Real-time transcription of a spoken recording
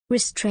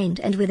Restrained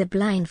and with a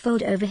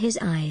blindfold over his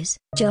eyes,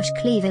 Josh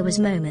Cleaver was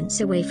moments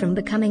away from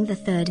becoming the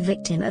third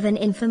victim of an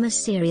infamous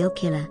serial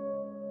killer.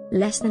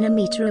 Less than a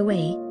meter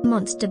away,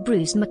 monster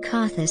Bruce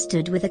McArthur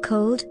stood with a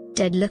cold,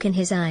 dead look in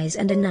his eyes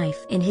and a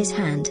knife in his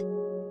hand,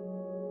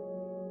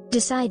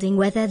 deciding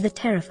whether the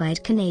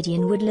terrified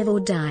Canadian would live or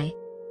die.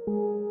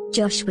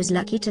 Josh was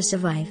lucky to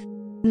survive.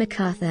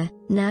 McArthur,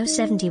 now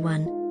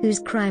 71, whose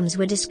crimes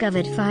were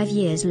discovered 5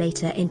 years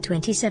later in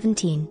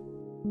 2017,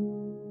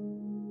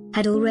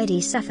 had already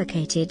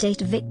suffocated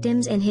 8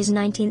 victims in his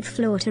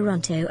 19th-floor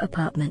Toronto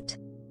apartment.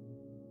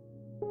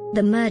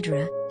 The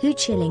murderer, who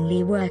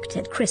chillingly worked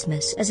at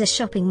Christmas as a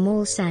shopping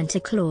mall Santa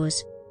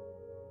Claus,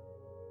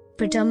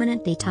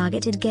 predominantly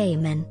targeted gay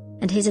men,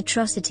 and his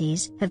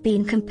atrocities have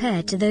been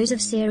compared to those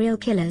of serial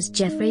killers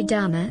Jeffrey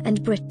Dahmer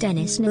and Britt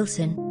Dennis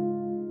Nilsson.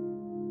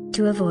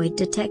 To avoid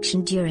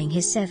detection during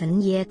his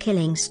 7-year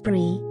killing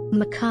spree,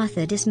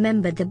 McArthur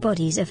dismembered the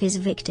bodies of his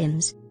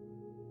victims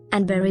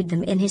and buried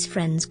them in his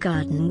friend's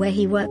garden where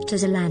he worked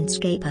as a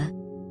landscaper.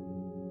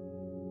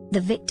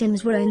 The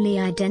victims were only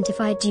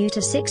identified due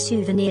to 6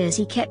 souvenirs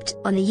he kept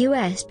on a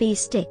USB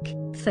stick,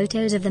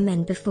 photos of the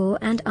men before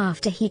and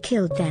after he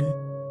killed them.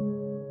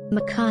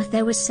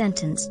 McArthur was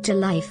sentenced to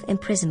life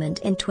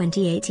imprisonment in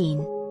 2018.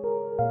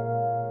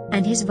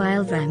 And his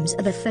vile crimes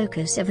are the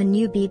focus of a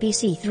new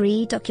BBC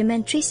 3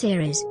 documentary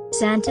series,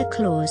 Santa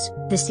Claus,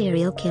 the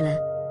Serial Killer.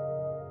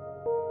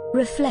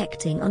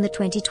 Reflecting on the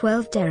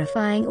 2012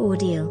 terrifying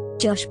ordeal,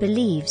 Josh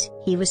believes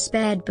he was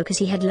spared because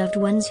he had loved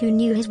ones who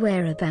knew his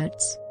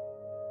whereabouts.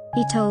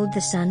 He told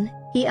The Sun,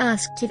 "He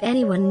asked if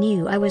anyone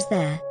knew I was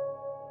there.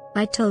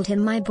 I told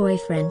him my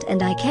boyfriend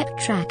and I kept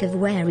track of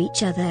where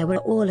each other were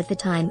all of the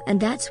time, and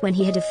that's when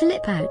he had a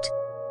flip out."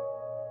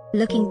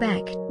 Looking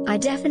back, I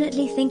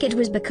definitely think it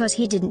was because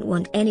he didn't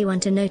want anyone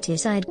to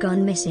notice I'd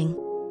gone missing.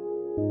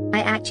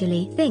 I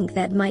actually think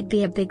that might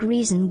be a big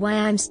reason why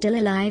I'm still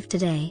alive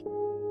today.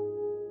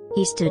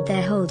 He stood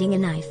there holding a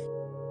knife.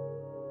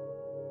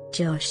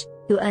 Josh,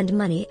 who earned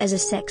money as a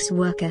sex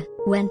worker,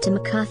 went to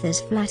McArthur's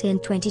flat in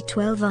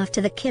 2012 after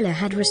the killer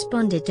had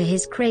responded to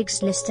his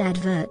Craigslist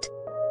advert.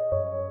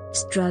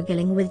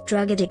 Struggling with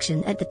drug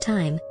addiction at the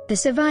time, the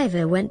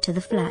survivor went to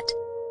the flat,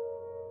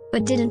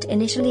 but didn't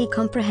initially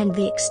comprehend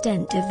the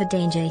extent of the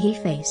danger he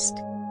faced.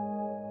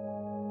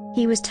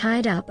 He was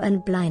tied up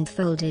and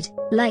blindfolded,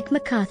 like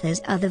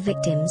McArthur's other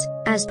victims,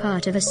 as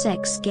part of a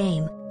sex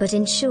game, but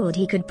ensured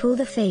he could pull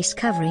the face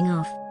covering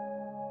off.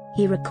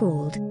 He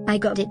recalled, "I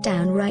got it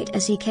down right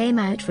as he came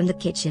out from the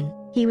kitchen.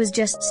 He was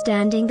just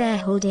standing there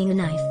holding a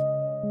knife.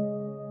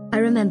 I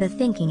remember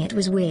thinking it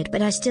was weird,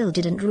 but I still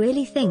didn't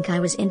really think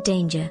I was in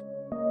danger."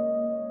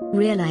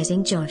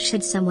 Realizing Josh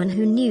had someone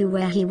who knew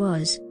where he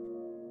was,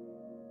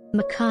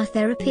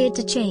 McArthur appeared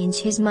to change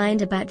his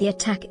mind about the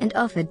attack and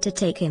offered to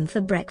take him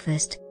for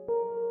breakfast.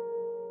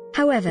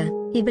 However,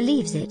 he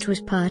believes it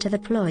was part of a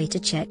ploy to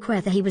check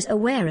whether he was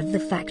aware of the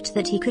fact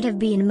that he could have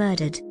been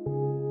murdered.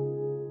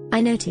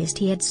 "I noticed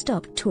he had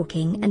stopped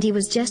talking and he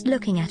was just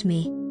looking at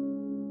me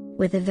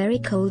with a very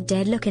cold,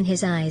 dead look in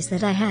his eyes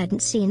that I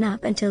hadn't seen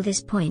up until this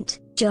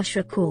point," Josh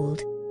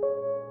recalled.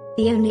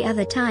 "The only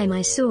other time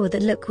I saw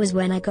that look was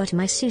when I got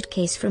my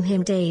suitcase from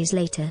him days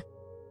later.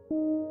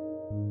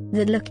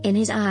 The look in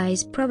his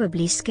eyes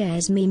probably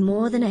scares me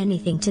more than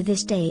anything to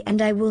this day,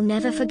 and I will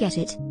never forget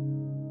it.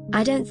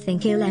 I don't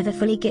think he'll ever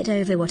fully get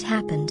over what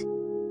happened."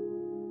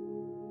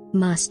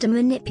 Master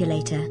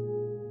manipulator.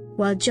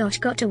 While Josh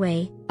got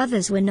away,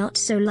 others were not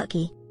so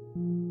lucky.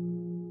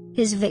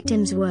 His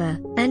victims were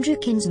Andrew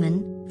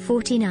Kinsman,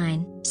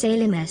 49,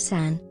 Salim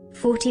Ehsan,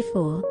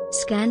 44,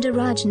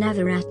 Skandaraj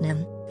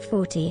Navaratnam,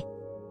 40,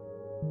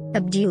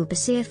 Abdul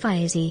Basir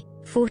Faizi,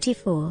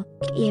 44,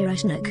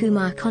 Kirashna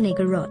Kumar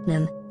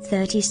Konigaratnam,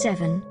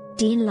 37,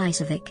 Dean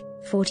Lysovic,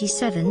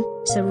 47,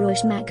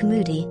 Sarosh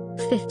Mahmoodi,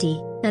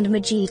 50, and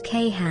Majid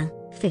Khan,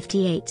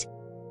 58.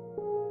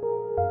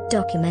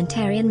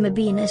 Documentarian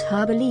Mabeen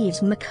Ashar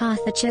believes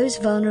McArthur chose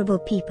vulnerable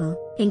people,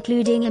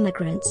 including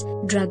immigrants,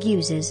 drug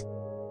users,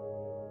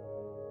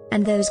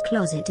 and those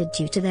closeted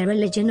due to their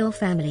religion or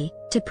family,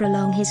 to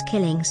prolong his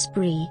killing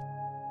spree.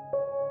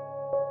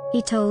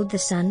 He told The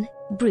Sun,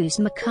 "Bruce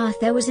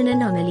McArthur was an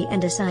anomaly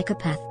and a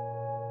psychopath.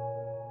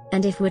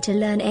 And if we're to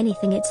learn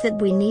anything, it's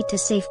that we need to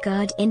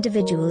safeguard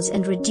individuals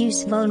and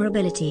reduce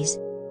vulnerabilities.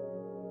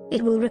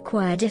 It will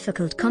require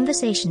difficult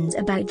conversations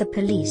about the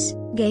police,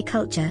 gay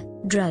culture,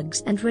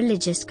 drugs and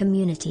religious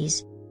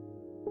communities."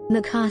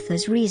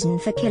 McArthur's reason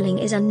for killing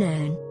is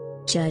unknown.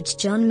 Judge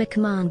John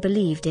McMahon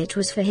believed it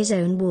was for his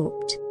own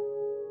warped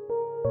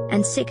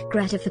and sick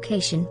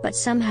gratification, but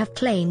some have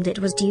claimed it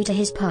was due to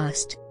his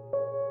past.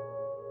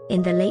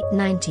 In the late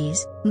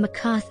 90s,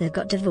 McArthur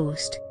got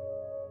divorced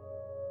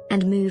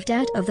and moved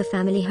out of the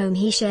family home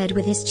he shared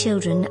with his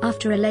children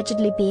after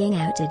allegedly being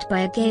outed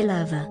by a gay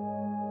lover.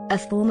 A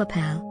former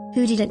pal,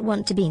 who didn't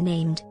want to be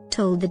named,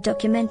 told the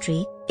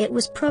documentary, "It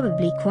was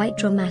probably quite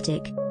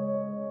traumatic.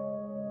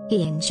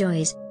 He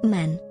enjoys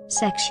men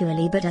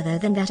sexually, but other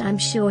than that I'm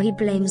sure he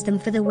blames them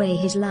for the way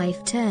his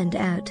life turned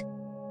out."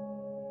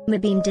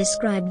 Mabin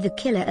described the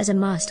killer as a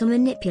master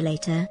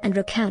manipulator and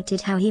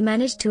recounted how he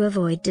managed to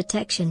avoid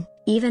detection,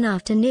 even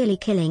after nearly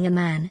killing a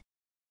man.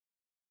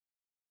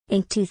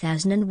 In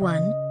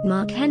 2001,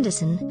 Mark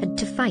Henderson had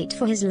to fight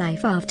for his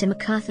life after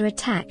MacArthur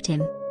attacked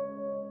him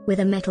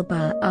with a metal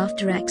bar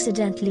after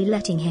accidentally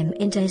letting him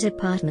into his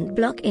apartment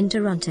block in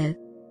Toronto.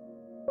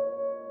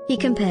 He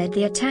compared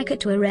the attacker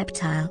to a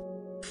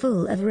reptile,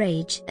 full of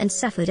rage, and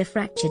suffered a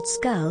fractured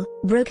skull,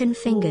 broken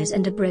fingers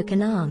and a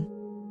broken arm.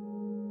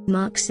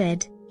 Mark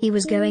said, "He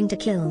was going to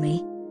kill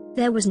me.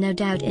 There was no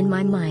doubt in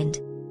my mind."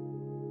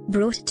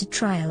 Brought to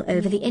trial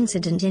over the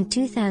incident in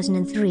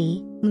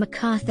 2003,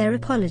 MacArthur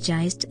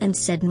apologized and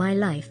said, "My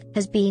life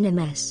has been a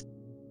mess."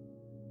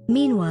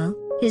 Meanwhile,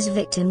 his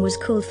victim was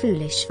called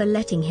foolish for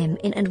letting him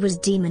in and was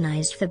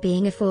demonized for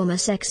being a former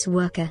sex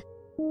worker.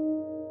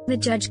 The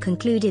judge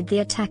concluded the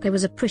attacker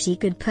was a pretty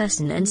good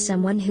person and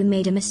someone who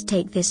made a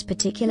mistake this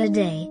particular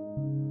day.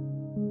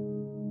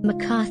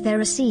 MacArthur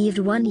received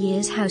 1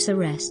 year's house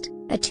arrest,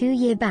 a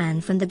 2-year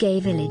ban from the gay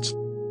village,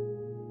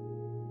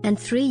 and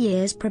 3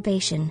 years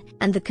probation,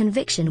 and the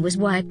conviction was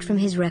wiped from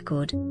his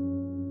record.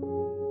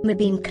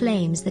 Mabin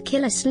claims the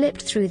killer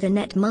slipped through the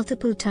net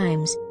multiple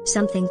times,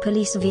 something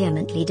police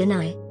vehemently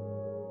deny.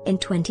 In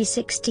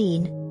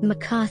 2016,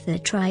 MacArthur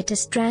tried to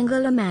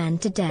strangle a man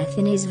to death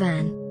in his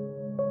van.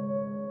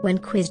 When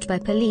quizzed by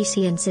police,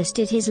 he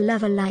insisted his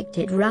lover liked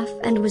it rough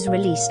and was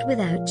released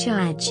without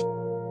charge.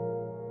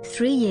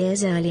 3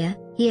 years earlier,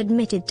 he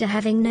admitted to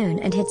having known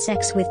and had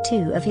sex with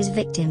 2 of his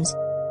victims,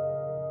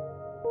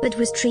 but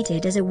was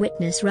treated as a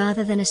witness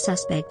rather than a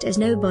suspect as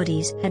no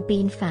bodies had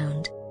been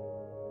found.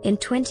 In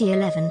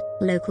 2011,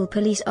 local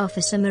police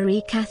officer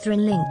Marie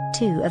Catherine linked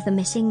 2 of the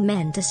missing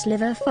men to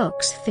Sliver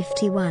Fox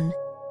 51,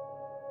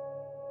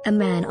 a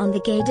man on the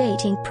gay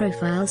dating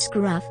profile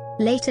Scruff,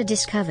 later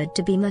discovered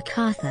to be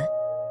MacArthur.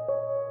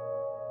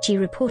 She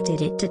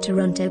reported it to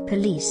Toronto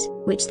police,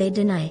 which they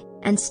deny,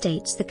 and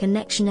states the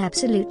connection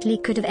absolutely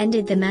could have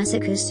ended the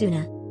massacres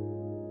sooner.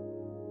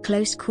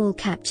 Close call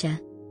capture.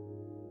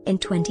 In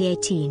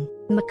 2018,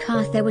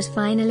 MacArthur was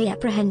finally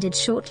apprehended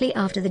shortly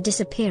after the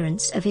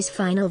disappearance of his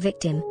final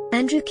victim,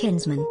 Andrew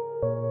Kinsman.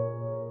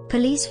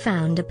 Police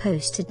found a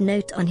posted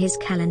note on his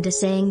calendar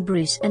saying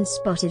Bruce and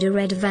spotted a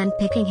red van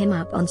picking him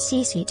up on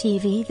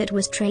CCTV that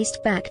was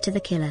traced back to the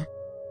killer.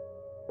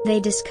 They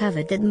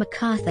discovered that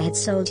MacArthur had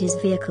sold his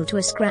vehicle to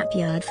a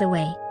scrapyard for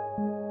way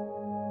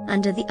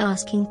under the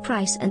asking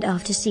price, and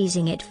after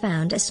seizing it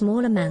found a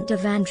small amount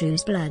of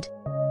Andrew's blood.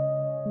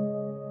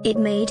 It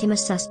made him a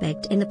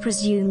suspect in the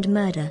presumed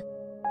murder,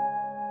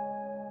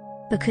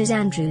 because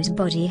Andrew's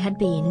body had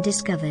been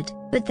discovered,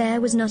 but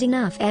there was not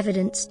enough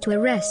evidence to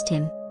arrest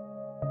him.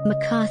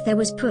 MacArthur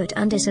was put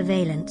under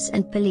surveillance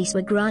and police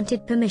were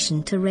granted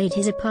permission to raid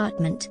his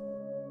apartment,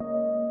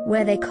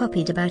 where they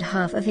copied about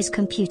half of his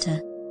computer.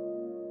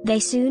 They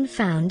soon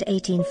found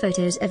 18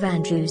 photos of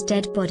Andrew's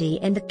dead body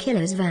in the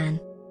killer's van,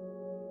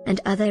 and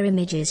other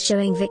images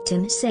showing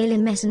victim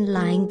Salem Messon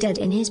lying dead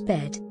in his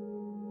bed.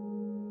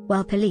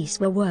 While police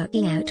were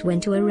working out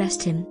when to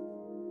arrest him,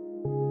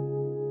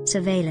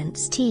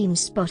 surveillance teams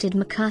spotted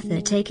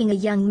MacArthur taking a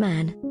young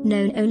man,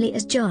 known only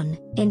as John,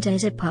 into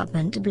his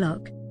apartment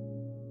block.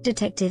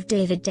 Detective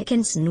David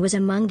Dickinson was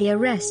among the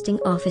arresting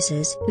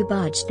officers who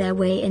barged their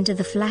way into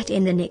the flat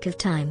in the nick of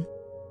time.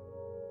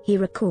 He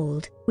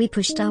recalled, "We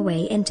pushed our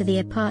way into the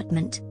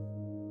apartment.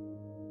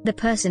 The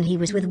person he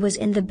was with was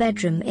in the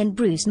bedroom in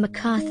Bruce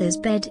MacArthur's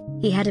bed.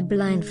 He had a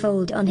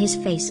blindfold on his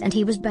face and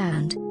he was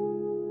bound.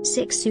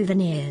 6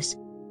 souvenirs."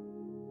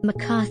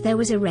 MacArthur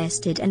was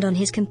arrested and on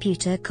his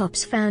computer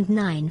cops found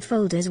 9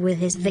 folders with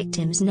his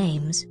victims'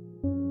 names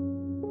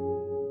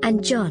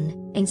and John.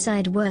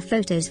 Inside were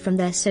photos from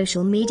their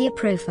social media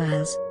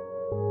profiles.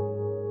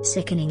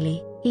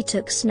 Sickeningly, he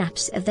took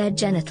snaps of their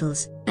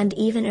genitals, and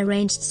even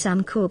arranged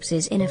some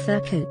corpses in a fur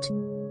coat,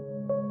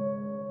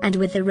 and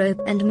with the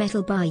rope and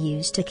metal bar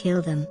used to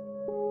kill them.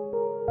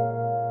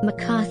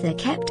 MacArthur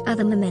kept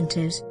other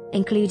mementos,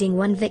 including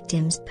one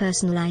victim's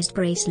personalized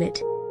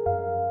bracelet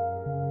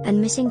and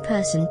missing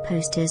person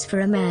posters for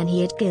a man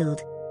he had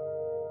killed.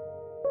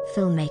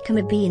 Filmmaker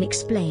Mabin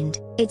explained,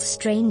 "It's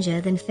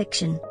stranger than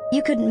fiction.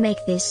 You couldn't make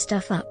this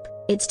stuff up,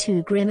 it's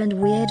too grim and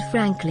weird,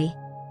 frankly.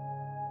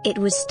 It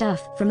was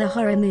stuff from a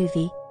horror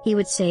movie." He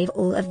would save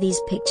all of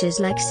these pictures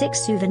like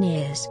 6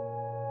 souvenirs.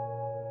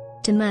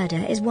 To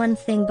murder is one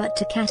thing, but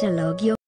to catalog your